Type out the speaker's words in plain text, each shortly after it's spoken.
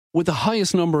With the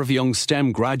highest number of young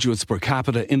STEM graduates per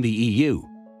capita in the EU,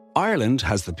 Ireland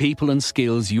has the people and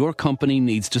skills your company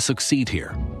needs to succeed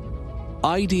here.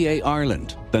 IDA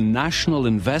Ireland, the National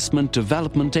Investment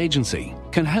Development Agency,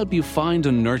 can help you find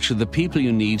and nurture the people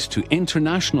you need to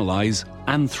internationalise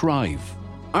and thrive.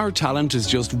 Our talent is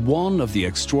just one of the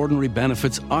extraordinary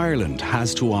benefits Ireland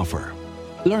has to offer.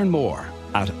 Learn more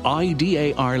at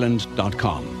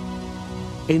idaireland.com.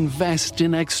 Invest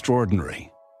in extraordinary.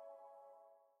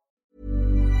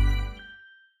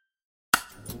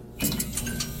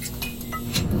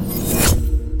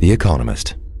 The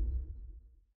Economist.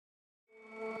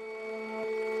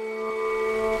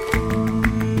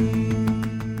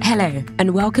 Hello,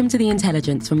 and welcome to The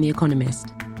Intelligence from The Economist.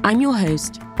 I'm your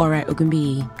host, Ora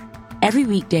Ogunbiyi. Every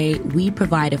weekday, we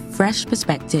provide a fresh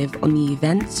perspective on the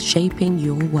events shaping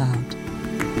your world.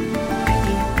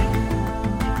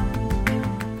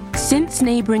 Since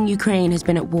neighbouring Ukraine has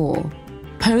been at war,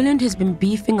 Poland has been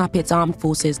beefing up its armed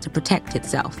forces to protect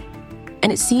itself.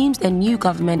 And it seems their new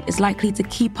government is likely to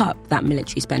keep up that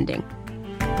military spending.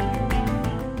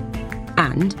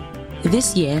 And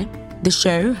this year, the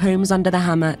show Homes Under the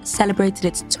Hammer celebrated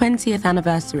its 20th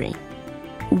anniversary.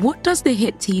 What does the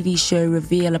hit TV show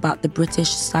reveal about the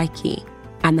British psyche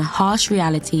and the harsh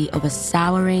reality of a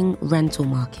souring rental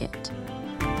market?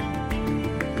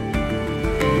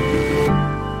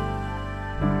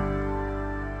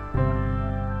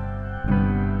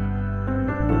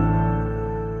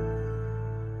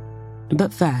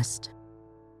 But first,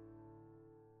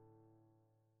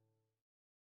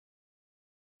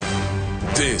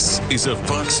 this is a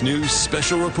Fox News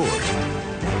special report.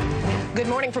 Good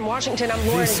morning from Washington. I'm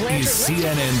Lauren This Blanchard. is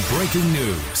CNN breaking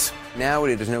news. Now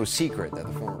it is no secret that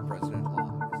the former president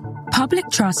lied. public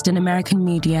trust in American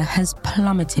media has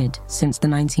plummeted since the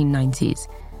 1990s.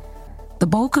 The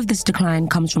bulk of this decline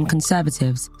comes from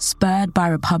conservatives, spurred by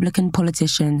Republican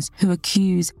politicians who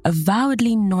accuse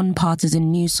avowedly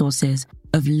non-partisan news sources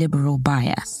of liberal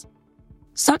bias.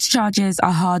 Such charges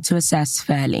are hard to assess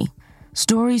fairly.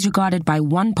 Stories regarded by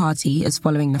one party as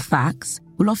following the facts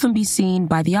will often be seen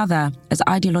by the other as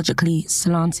ideologically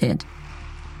slanted.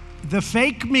 The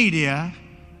fake media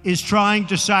is trying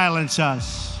to silence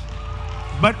us,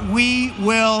 but we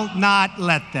will not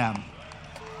let them.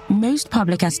 Most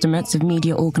public estimates of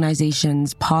media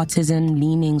organizations' partisan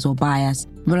leanings or bias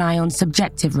rely on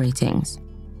subjective ratings.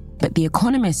 But the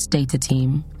Economist data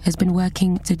team has been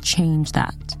working to change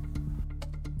that.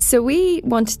 So we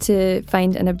wanted to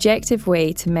find an objective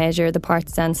way to measure the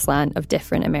partisan slant of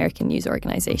different American news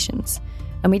organizations.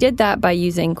 And we did that by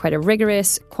using quite a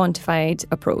rigorous, quantified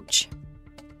approach.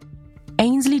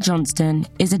 Ainsley Johnston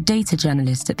is a data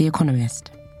journalist at The Economist.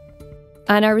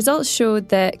 And our results showed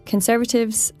that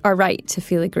conservatives are right to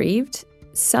feel aggrieved.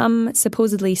 Some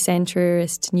supposedly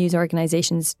centrist news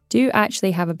organisations do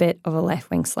actually have a bit of a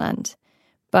left-wing slant.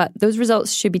 But those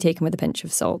results should be taken with a pinch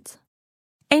of salt.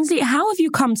 Ainsley, how have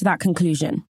you come to that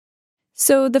conclusion?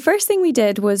 So the first thing we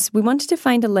did was we wanted to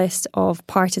find a list of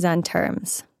partisan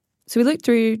terms. So we looked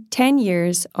through 10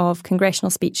 years of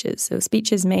congressional speeches, so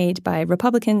speeches made by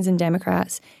Republicans and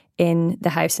Democrats in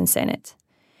the House and Senate.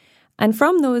 And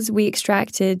from those, we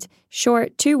extracted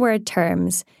short two-word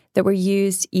terms that were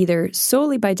used either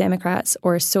solely by Democrats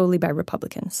or solely by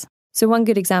Republicans. So one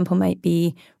good example might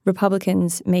be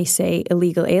Republicans may say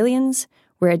illegal aliens,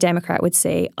 where a Democrat would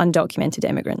say undocumented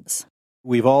immigrants.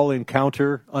 We've all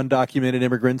encountered undocumented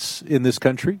immigrants in this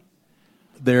country.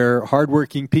 They're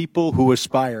hardworking people who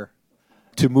aspire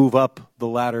to move up the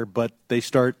ladder, but they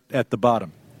start at the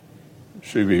bottom.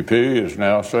 CBP is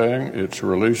now saying it's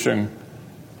releasing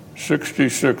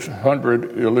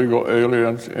 6,600 illegal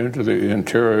aliens into the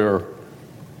interior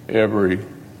every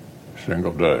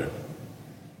single day.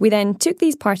 We then took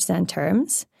these partisan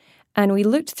terms and we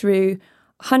looked through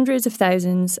hundreds of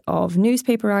thousands of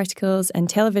newspaper articles and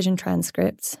television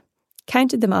transcripts,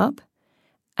 counted them up,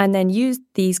 and then used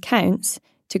these counts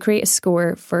to create a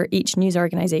score for each news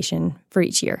organisation for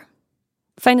each year.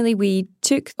 Finally, we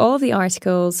took all of the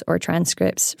articles or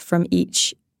transcripts from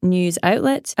each news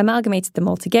outlet, amalgamated them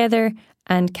all together,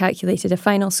 and calculated a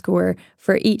final score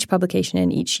for each publication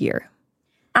in each year.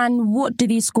 And what do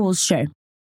these scores show?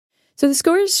 So the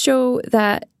scores show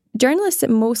that journalists at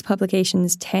most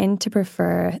publications tend to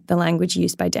prefer the language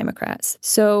used by Democrats.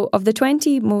 So of the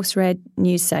 20 most read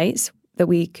news sites that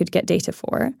we could get data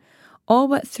for, all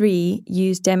but 3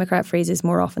 use Democrat phrases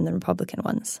more often than Republican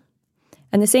ones.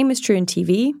 And the same was true in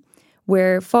TV,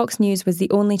 where Fox News was the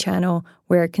only channel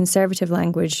where conservative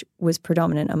language was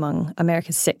predominant among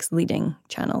America's 6 leading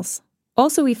channels.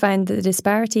 Also, we found that the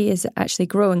disparity has actually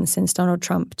grown since Donald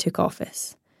Trump took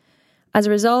office. As a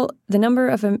result, the number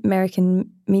of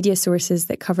American media sources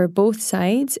that cover both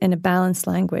sides in a balanced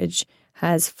language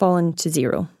has fallen to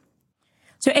zero.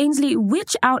 So, Ainsley,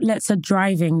 which outlets are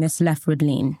driving this leftward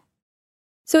lean?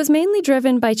 So it's mainly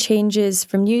driven by changes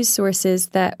from news sources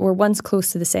that were once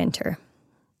close to the centre.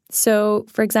 So,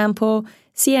 for example,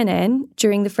 CNN,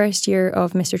 during the first year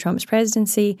of Mr. Trump's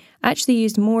presidency, actually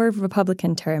used more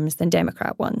Republican terms than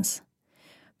Democrat ones.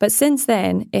 But since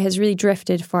then, it has really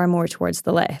drifted far more towards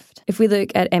the left. If we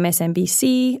look at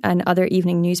MSNBC and other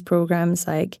evening news programmes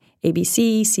like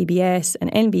ABC, CBS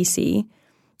and NBC,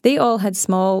 they all had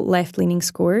small left-leaning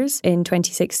scores in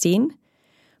 2016,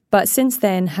 but since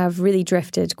then have really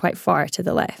drifted quite far to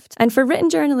the left. And for written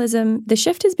journalism, the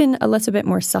shift has been a little bit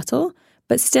more subtle,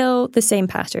 but still the same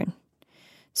pattern.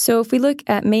 So if we look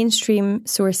at mainstream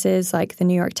sources like the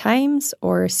New York Times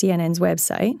or CNN's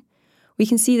website, we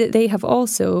can see that they have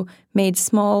also made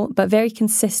small but very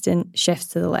consistent shifts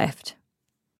to the left.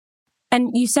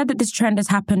 And you said that this trend has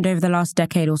happened over the last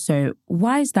decade or so.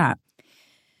 Why is that?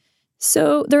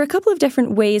 So there are a couple of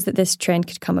different ways that this trend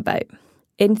could come about.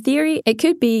 In theory, it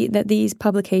could be that these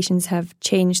publications have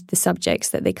changed the subjects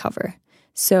that they cover.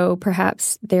 So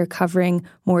perhaps they're covering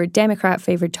more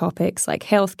Democrat-favoured topics like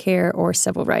healthcare or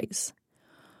civil rights.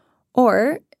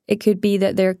 Or it could be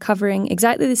that they're covering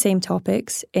exactly the same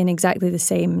topics in exactly the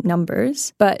same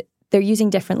numbers, but they're using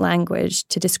different language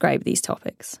to describe these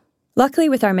topics. Luckily,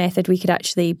 with our method, we could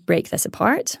actually break this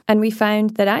apart, and we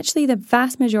found that actually the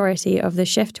vast majority of the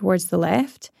shift towards the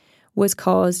left was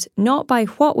caused not by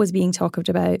what was being talked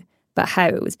about, but how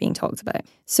it was being talked about.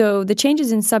 So the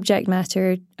changes in subject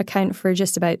matter account for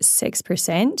just about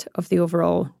 6% of the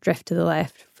overall drift to the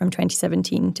left from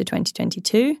 2017 to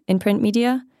 2022 in print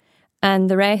media, and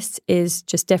the rest is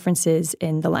just differences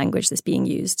in the language that's being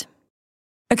used.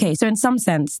 Okay, so in some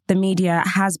sense, the media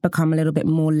has become a little bit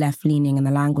more left-leaning in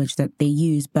the language that they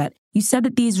use, but you said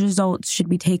that these results should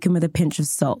be taken with a pinch of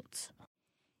salt.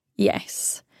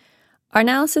 Yes. Our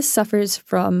analysis suffers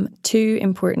from two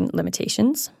important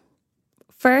limitations.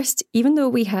 First, even though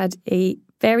we had a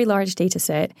very large data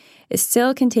set, it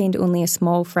still contained only a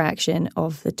small fraction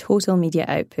of the total media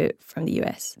output from the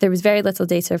US. There was very little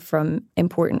data from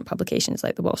important publications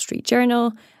like the Wall Street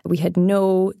Journal. We had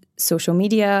no social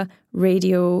media,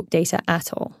 radio data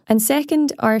at all. And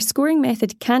second, our scoring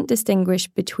method can't distinguish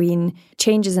between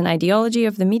changes in ideology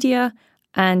of the media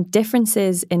and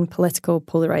differences in political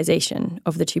polarization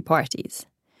of the two parties.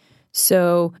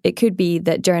 So it could be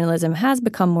that journalism has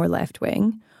become more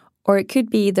left-wing, or it could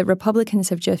be that Republicans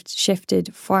have just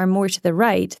shifted far more to the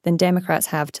right than Democrats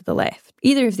have to the left.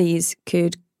 Either of these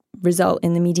could result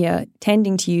in the media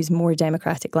tending to use more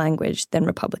democratic language than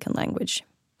Republican language.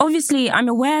 Obviously, I'm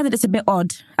aware that it's a bit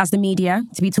odd as the media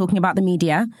to be talking about the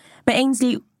media, but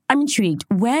Ainsley, I'm intrigued.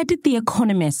 Where did The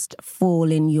Economist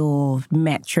fall in your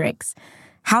metrics?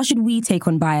 How should we take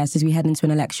on bias as we head into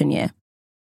an election year?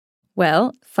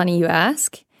 Well, funny you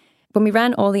ask. When we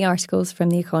ran all the articles from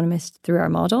The Economist through our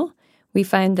model, we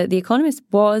found that The Economist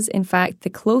was, in fact, the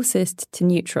closest to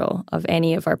neutral of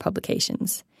any of our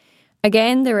publications.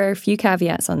 Again, there are a few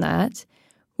caveats on that.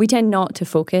 We tend not to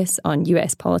focus on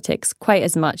US politics quite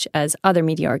as much as other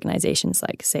media organisations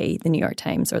like, say, the New York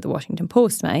Times or the Washington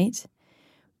Post might.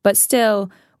 But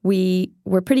still, we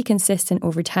were pretty consistent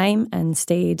over time and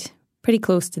stayed pretty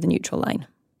close to the neutral line.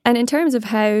 And in terms of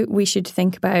how we should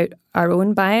think about our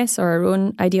own bias or our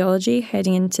own ideology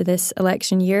heading into this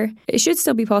election year, it should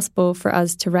still be possible for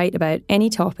us to write about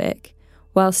any topic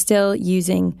while still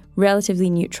using relatively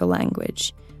neutral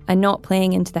language and not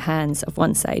playing into the hands of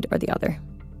one side or the other.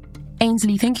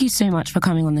 Ainsley, thank you so much for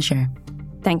coming on the show.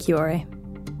 Thank you, Ori.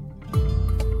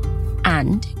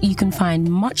 And you can find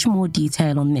much more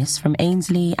detail on this from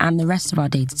Ainsley and the rest of our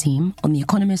data team on The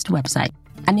Economist website.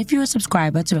 And if you're a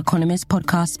subscriber to Economist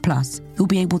Podcast Plus, you'll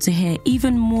be able to hear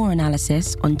even more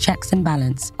analysis on Checks and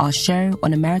Balance, our show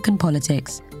on American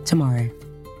politics, tomorrow.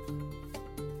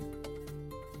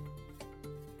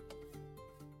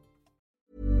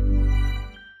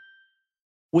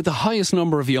 With the highest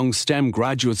number of young STEM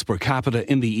graduates per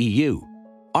capita in the EU,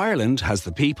 Ireland has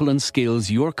the people and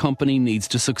skills your company needs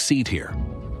to succeed here.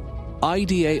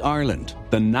 IDA Ireland,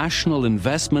 the National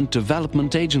Investment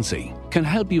Development Agency, can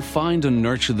help you find and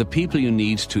nurture the people you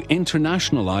need to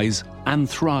internationalise and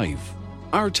thrive.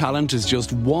 Our talent is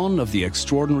just one of the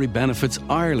extraordinary benefits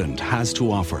Ireland has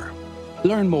to offer.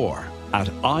 Learn more at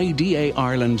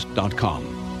idaireland.com.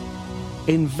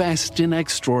 Invest in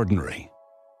extraordinary.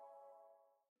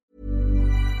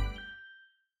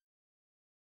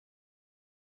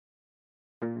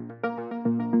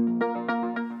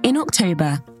 In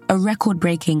October, a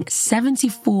record-breaking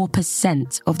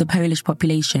 74% of the Polish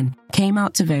population came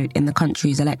out to vote in the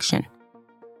country's election.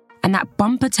 And that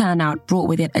bumper turnout brought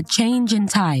with it a change in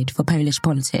tide for Polish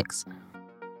politics.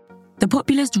 The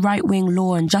populist right-wing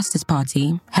Law and Justice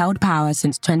Party held power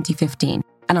since 2015,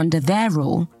 and under their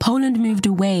rule, Poland moved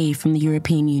away from the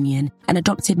European Union and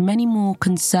adopted many more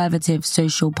conservative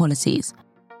social policies.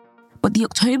 But the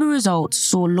October results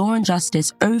saw Law and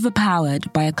Justice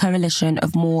overpowered by a coalition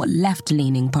of more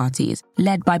left-leaning parties,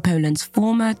 led by Poland's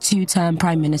former two-term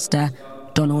Prime Minister,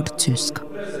 Donald Tusk.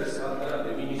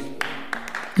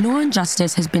 Law and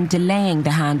Justice has been delaying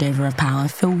the handover of power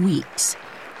for weeks.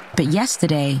 But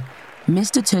yesterday,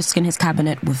 Mr. Tusk and his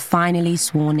cabinet were finally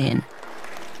sworn in.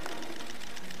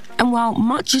 And while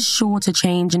much is sure to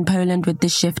change in Poland with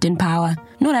this shift in power,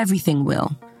 not everything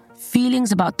will.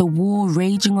 Feelings about the war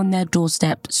raging on their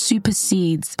doorstep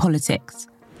supersedes politics.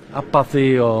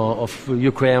 Apathy of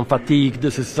Ukraine, fatigue,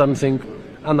 this is something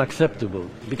unacceptable.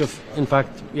 Because, in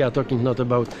fact, we are talking not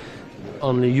about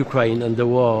only Ukraine and the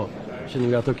war,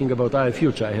 we are talking about our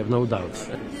future, I have no doubts.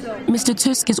 Mr.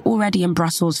 Tusk is already in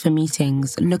Brussels for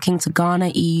meetings, looking to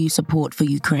garner EU support for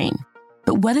Ukraine.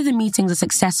 But whether the meetings are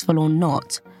successful or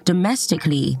not,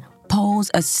 domestically, Poles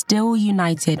are still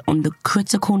united on the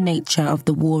critical nature of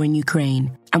the war in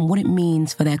Ukraine and what it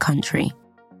means for their country.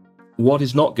 What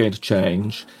is not going to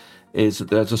change is that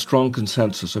there's a strong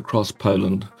consensus across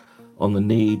Poland on the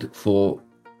need for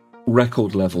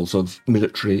record levels of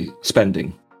military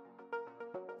spending.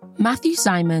 Matthew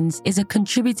Simons is a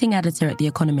contributing editor at The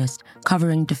Economist,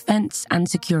 covering defence and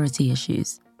security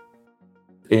issues.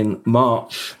 In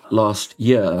March last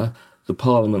year, the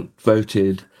Parliament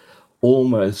voted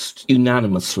almost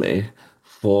unanimously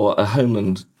for a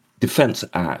Homeland Defence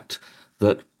Act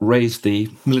that raised the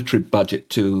military budget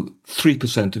to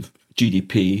 3% of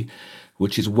GDP,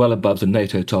 which is well above the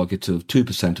NATO target of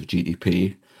 2% of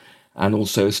GDP, and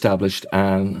also established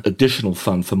an additional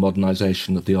fund for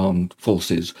modernisation of the armed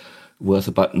forces worth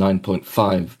about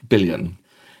 9.5 billion.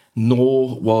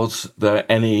 Nor was there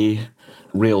any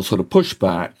real sort of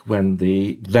pushback when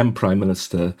the then Prime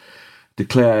Minister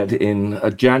declared in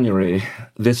January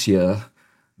this year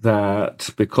that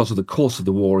because of the course of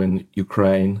the war in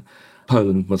Ukraine,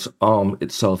 Poland must arm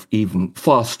itself even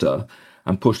faster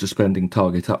and push the spending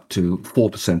target up to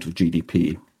 4% of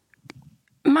GDP.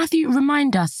 Matthew,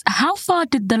 remind us, how far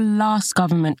did the last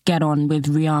government get on with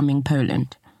rearming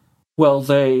Poland? Well,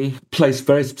 they placed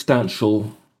very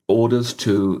substantial orders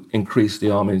to increase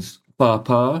the army's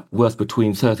firepower, worth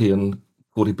between $30 and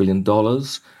 $40 billion.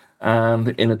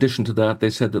 And in addition to that,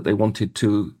 they said that they wanted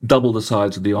to double the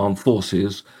size of the armed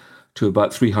forces to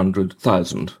about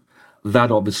 300,000.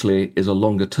 That obviously is a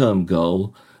longer-term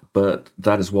goal, but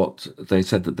that is what they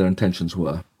said that their intentions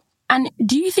were. And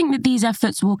do you think that these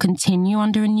efforts will continue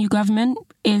under a new government?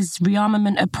 Is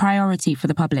rearmament a priority for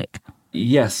the public?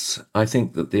 Yes, I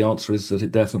think that the answer is that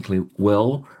it definitely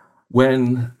will.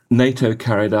 When NATO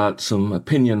carried out some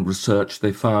opinion research,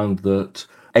 they found that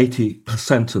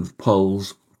 80% of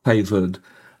Poles favoured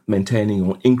maintaining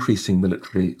or increasing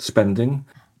military spending.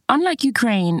 Unlike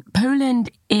Ukraine, Poland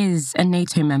is a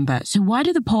NATO member, so why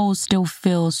do the Poles still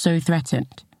feel so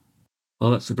threatened?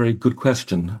 Well, that's a very good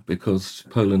question, because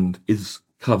Poland is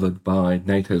covered by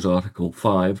NATO's Article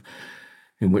 5,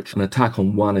 in which an attack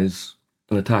on one is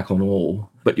an attack on all.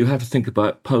 But you have to think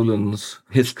about Poland's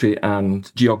history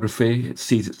and geography. It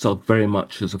sees itself very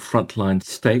much as a frontline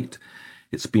state.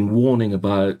 It's been warning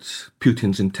about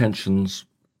Putin's intentions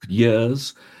for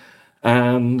years.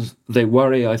 And they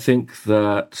worry, I think,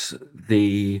 that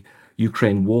the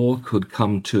Ukraine war could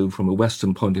come to, from a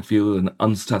Western point of view, an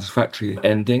unsatisfactory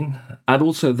ending. And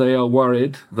also they are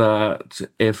worried that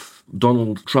if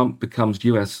Donald Trump becomes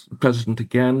US president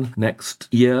again next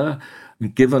year,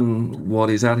 given what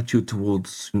his attitude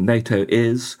towards NATO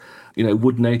is,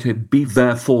 would NATO be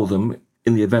there for them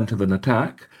in the event of an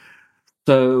attack?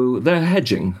 So they're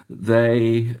hedging.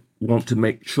 They want to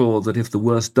make sure that if the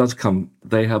worst does come,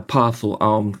 they have powerful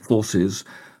armed forces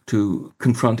to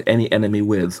confront any enemy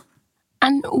with.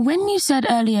 And when you said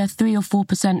earlier 3 or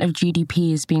 4% of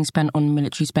GDP is being spent on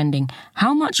military spending,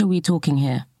 how much are we talking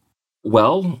here?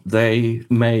 Well, they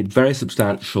made very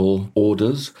substantial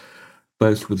orders,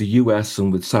 both with the US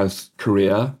and with South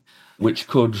Korea, which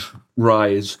could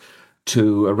rise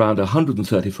to around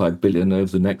 135 billion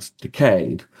over the next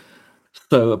decade.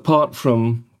 So apart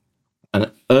from an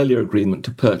earlier agreement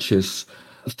to purchase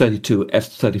 32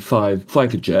 F-35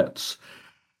 fighter jets,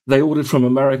 they ordered from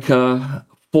America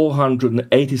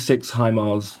 486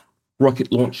 HIMARS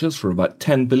rocket launchers for about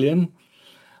 10 billion,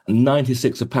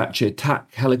 96 Apache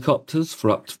attack helicopters for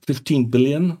up to 15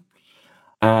 billion,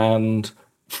 and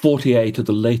 48 of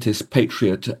the latest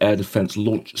Patriot air defense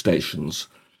launch stations.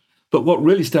 But what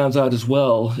really stands out as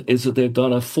well is that they've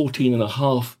done a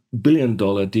 $14.5 billion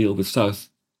deal with South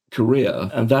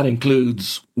Korea, and that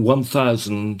includes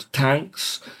 1,000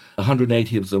 tanks,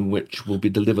 180 of them which will be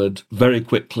delivered very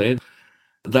quickly.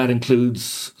 That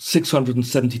includes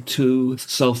 672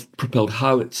 self-propelled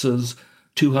howitzers,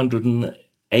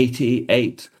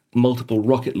 288 multiple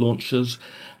rocket launchers,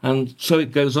 and so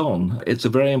it goes on. It's a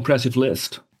very impressive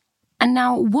list. And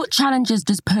now, what challenges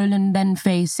does Poland then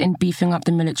face in beefing up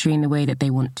the military in the way that they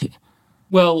want to?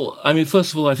 Well, I mean,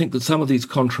 first of all, I think that some of these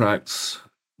contracts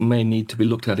may need to be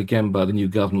looked at again by the new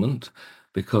government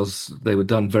because they were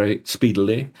done very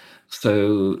speedily.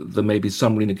 So there may be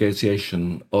some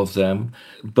renegotiation of them.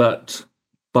 But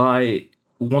by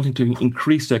wanting to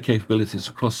increase their capabilities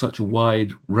across such a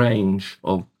wide range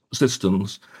of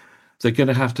systems, they're going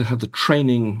to have the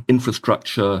training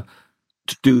infrastructure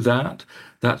to do that.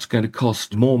 That's going to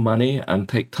cost more money and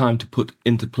take time to put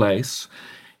into place.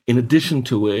 In addition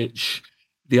to which,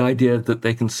 the idea that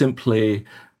they can simply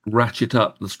ratchet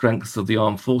up the strength of the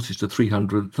armed forces to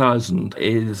 300,000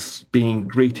 is being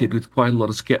greeted with quite a lot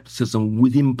of skepticism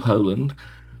within Poland.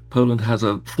 Poland has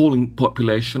a falling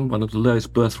population, one of the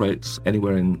lowest birth rates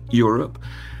anywhere in Europe,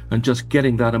 and just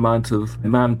getting that amount of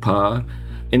manpower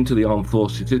into the armed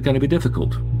forces is going to be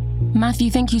difficult.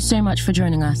 Matthew, thank you so much for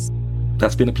joining us.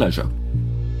 That's been a pleasure.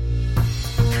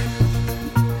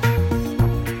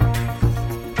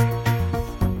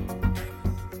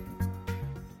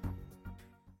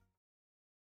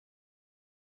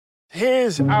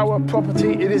 Here's our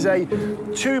property. It is a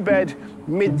 2-bed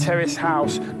mid-terrace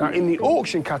house. Now, in the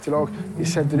auction catalogue, it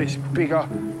said that it's bigger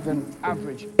than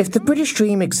average. If the British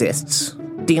dream exists,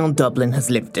 Dion Dublin has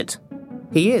lived it.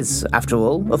 He is, after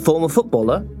all, a former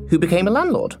footballer who became a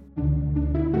landlord.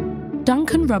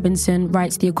 Duncan Robinson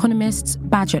writes The Economist's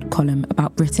Budget column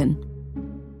about Britain.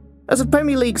 As a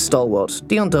Premier League stalwart,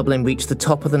 Dion Dublin reached the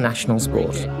top of the national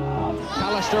sport.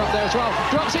 Pallister up there as well.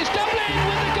 Drops it. Dublin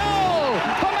with the goal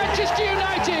for Manchester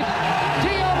United.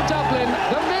 Dion Dublin,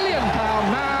 the £1 million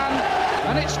man,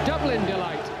 and it's Dublin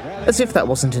delight. As if that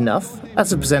wasn't enough,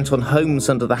 as a presenter on Homes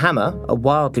Under the Hammer, a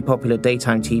wildly popular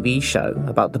daytime TV show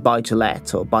about the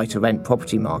buy-to-let or buy-to-rent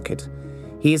property market,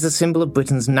 he is a symbol of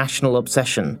Britain's national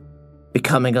obsession,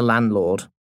 becoming a landlord.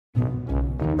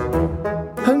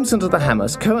 Homes Under the Hammer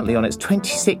is currently on its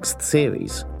 26th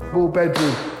series. Full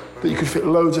bedroom that you could fit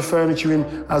loads of furniture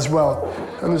in as well.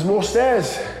 And there's more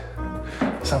stairs.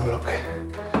 Let's have a look.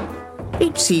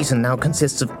 Each season now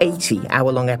consists of 80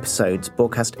 hour-long episodes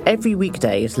broadcast every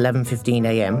weekday at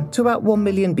 11:15am to about 1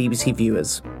 million BBC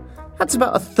viewers. That's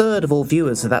about a third of all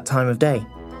viewers at that time of day.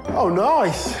 Oh,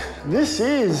 nice. This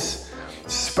is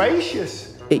spacious.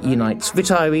 It unites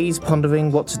retirees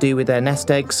pondering what to do with their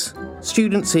nest eggs,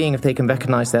 students seeing if they can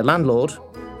recognise their landlord,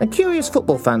 and curious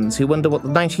football fans who wonder what the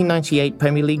 1998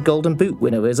 Premier League Golden Boot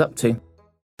winner is up to.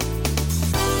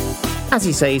 As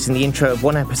he says in the intro of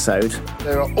one episode,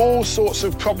 there are all sorts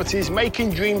of properties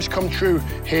making dreams come true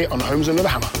here on Homes Under the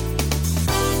Hammer.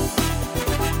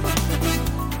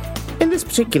 In this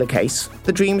particular case,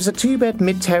 the dream is a 2-bed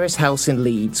mid-terrace house in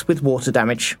Leeds with water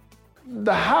damage.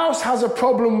 The house has a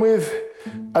problem with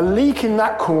a leak in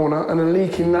that corner and a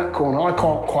leak in that corner. I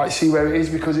can't quite see where it is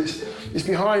because it's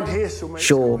behind here somewhere.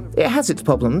 Sure, it has its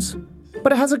problems,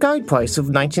 but it has a guide price of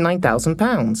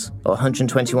 £99,000 or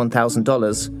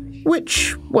 $121,000,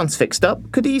 which, once fixed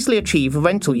up, could easily achieve a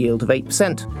rental yield of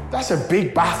 8%. That's a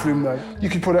big bathroom, though. You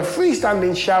could put a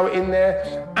freestanding shower in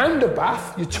there and a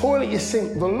bath, your toilet, your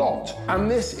sink, the lot. And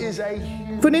this is a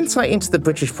huge... For an insight into the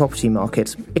British property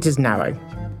market, it is narrow.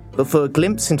 But for a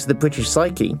glimpse into the British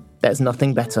psyche, there's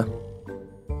nothing better.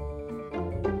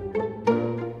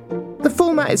 The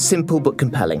format is simple but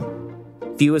compelling.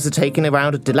 Viewers are taken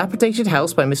around a dilapidated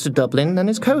house by Mr. Dublin and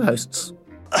his co-hosts.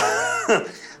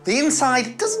 The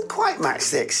inside doesn't quite match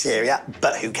the exterior,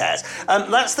 but who cares?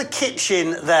 That's the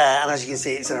kitchen there, and as you can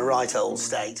see, it's in a right old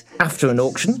state. After an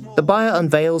auction, the buyer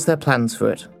unveils their plans for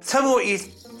it. Tell me what you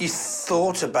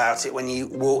thought about it when you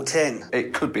walked in.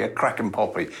 It could be a cracking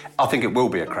property. I think it will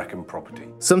be a cracking property.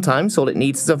 Sometimes all it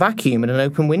needs is a vacuum and an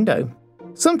open window.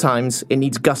 Sometimes it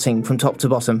needs gutting from top to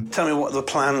bottom. Tell me what the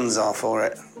plans are for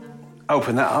it.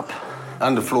 Open that up.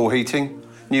 Underfloor heating,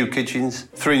 new kitchens,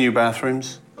 3 new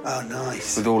bathrooms. Oh,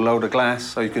 nice. With all load of glass,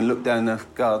 so you can look down the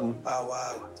garden. Oh,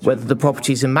 wow. Whether the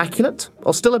property's immaculate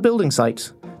or still a building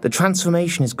site, the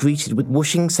transformation is greeted with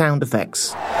whooshing sound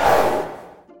effects.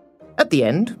 At the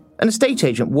end, an estate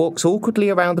agent walks awkwardly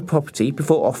around the property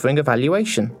before offering a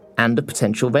valuation and a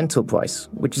potential rental price,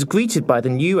 which is greeted by the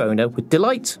new owner with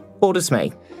delight or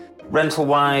dismay.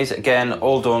 Rental-wise, again,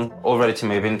 all done, all ready to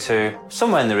move into,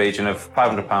 somewhere in the region of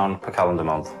 £500 per calendar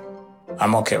month.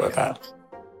 I'm okay with that.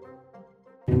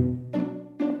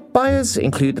 Buyers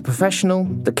include the professional,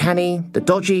 the canny, the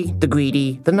dodgy, the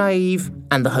greedy, the naive,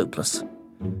 and the hopeless.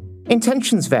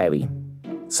 Intentions vary.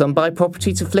 Some buy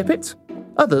property to flip it.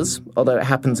 Others, although it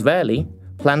happens rarely,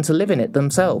 plan to live in it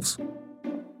themselves.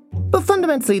 But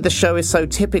fundamentally, the show is so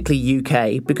typically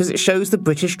UK because it shows the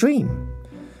British dream,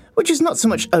 which is not so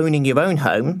much owning your own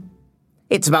home,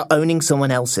 it's about owning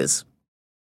someone else's.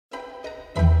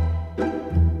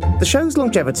 The show's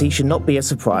longevity should not be a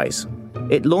surprise.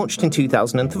 It launched in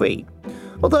 2003.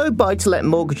 Although buy-to-let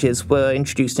mortgages were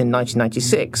introduced in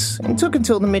 1996, it took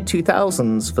until the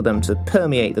mid-2000s for them to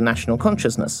permeate the national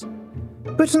consciousness.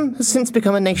 Britain has since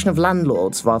become a nation of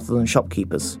landlords rather than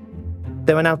shopkeepers.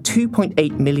 There are now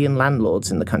 2.8 million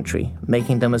landlords in the country,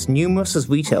 making them as numerous as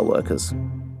retail workers.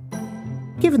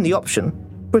 Given the option,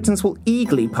 Britons will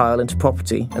eagerly pile into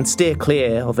property and steer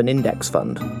clear of an index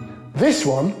fund. This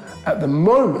one, at the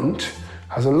moment,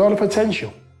 has a lot of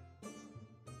potential.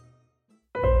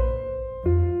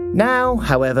 Now,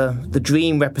 however, the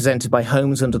dream represented by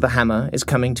Homes Under the Hammer is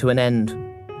coming to an end.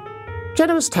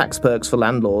 Generous tax perks for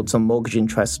landlords on mortgage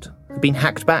interest have been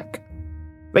hacked back.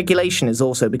 Regulation is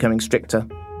also becoming stricter.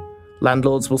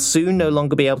 Landlords will soon no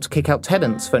longer be able to kick out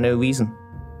tenants for no reason.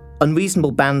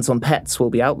 Unreasonable bans on pets will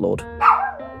be outlawed.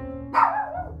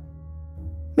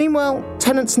 Meanwhile,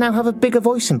 tenants now have a bigger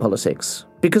voice in politics,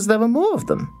 because there are more of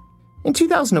them. In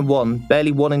 2001,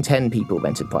 barely 1 in 10 people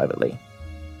rented privately.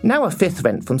 Now a fifth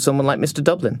rent from someone like Mr.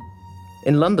 Dublin.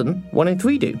 In London, 1 in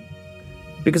 3 do.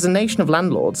 Because a nation of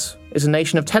landlords is a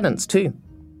nation of tenants too.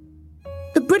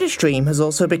 The British dream has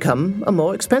also become a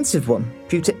more expensive one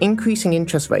due to increasing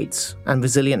interest rates and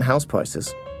resilient house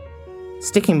prices.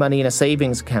 Sticking money in a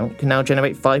savings account can now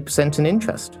generate 5% in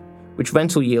interest, which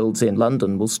rental yields in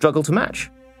London will struggle to match.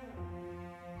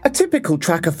 A typical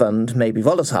tracker fund may be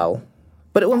volatile,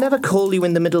 but it will never call you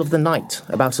in the middle of the night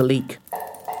about a leak.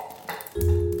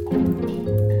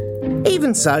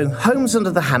 Even so, Homes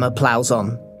Under the Hammer ploughs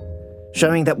on,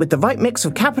 showing that with the right mix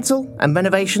of capital and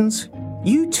renovations,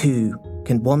 you too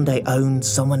can one day own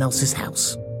someone else's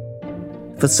house.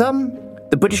 For some,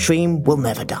 the British dream will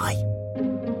never die.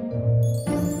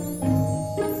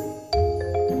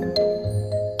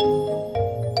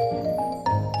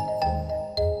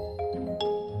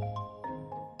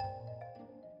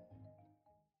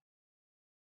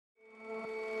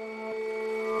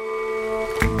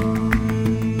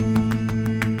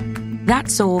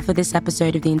 That's all for this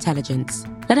episode of The Intelligence.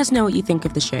 Let us know what you think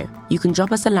of the show. You can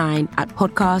drop us a line at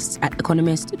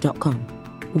podcasts@economist.com.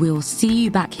 We'll see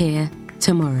you back here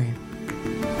tomorrow.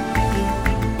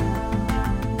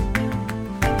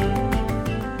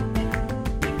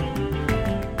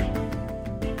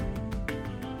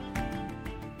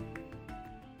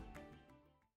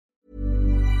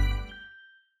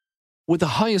 With the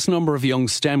highest number of young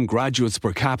STEM graduates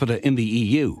per capita in the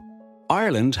EU,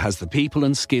 Ireland has the people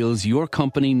and skills your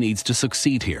company needs to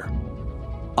succeed here.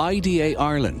 IDA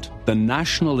Ireland, the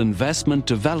National Investment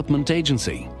Development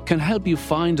Agency, can help you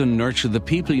find and nurture the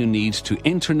people you need to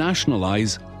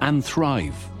internationalise and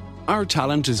thrive. Our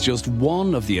talent is just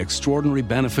one of the extraordinary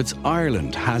benefits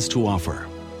Ireland has to offer.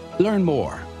 Learn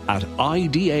more at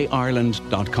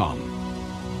idaireland.com.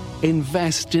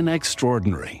 Invest in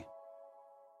extraordinary.